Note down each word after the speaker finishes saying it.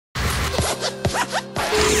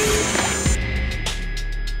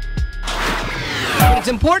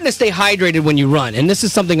important to stay hydrated when you run, and this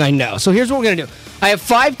is something I know. So here's what we're going to do. I have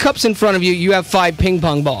 5 cups in front of you. You have 5 ping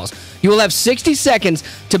pong balls. You will have 60 seconds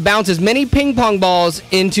to bounce as many ping pong balls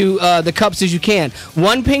into the cups as you can.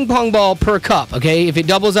 1 ping pong ball per cup, okay? If it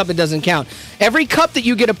doubles up, it doesn't count. Every cup that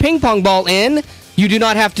you get a ping pong ball in, you do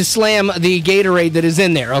not have to slam the Gatorade that is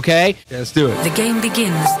in there, okay? Yeah, let's do it. The game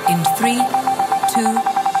begins in 3, 2,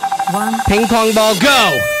 1. Ping pong ball,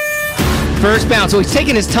 go! First bounce. So he's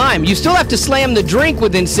taking his time. You still have to slam the drink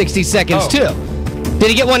within 60 seconds, too. Did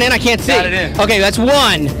he get one in? I can't see. Got it in. Okay, that's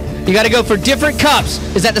 1. You got to go for different cups.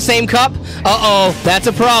 Is that the same cup? Uh-oh, that's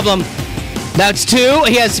a problem. That's 2.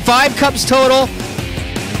 He has 5 cups total.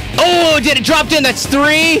 Oh, did it dropped in? That's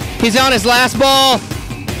 3. He's on his last ball.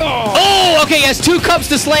 Oh, okay, he has 2 cups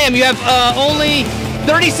to slam. You have only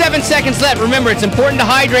 37 seconds left. Remember, it's important to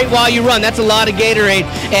hydrate while you run. That's a lot of Gatorade.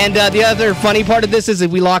 And the other funny part of this is that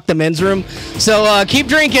we locked the men's room. So keep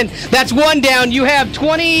drinking. That's 1 down. You have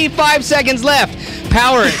 25 seconds left.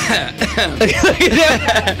 Power it.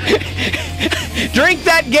 Drink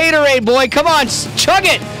that Gatorade, boy. Come on, chug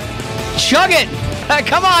it. Chug it.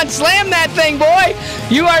 Come on, slam that thing, boy.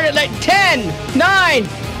 You are at 10, 9,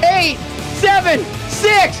 8, 7,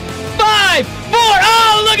 6, 5, 4.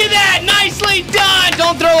 Oh, look at that. Nicely done.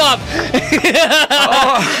 Don't throw up.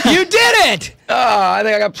 You did it. I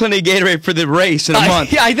think I got plenty of Gatorade for the race in a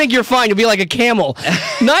month. Yeah, I think you're fine. You'll be like a camel.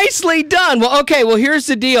 Nicely done. Well, okay. Well, here's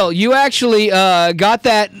the deal. You actually got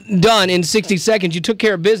that done in 60 seconds. You took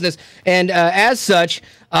care of business. And as such,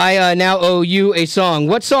 I now owe you a song.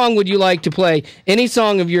 What song would you like to play? Any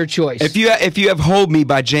song of your choice. If you have Hold Me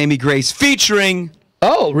by Jamie Grace featuring...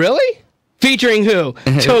 Oh, really? Featuring who?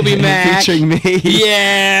 TobyMac. Featuring me.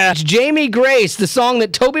 Yeah. It's Jamie Grace, the song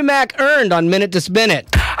that TobyMac earned on Minute to Spin It.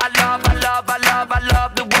 I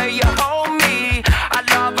love the way you hold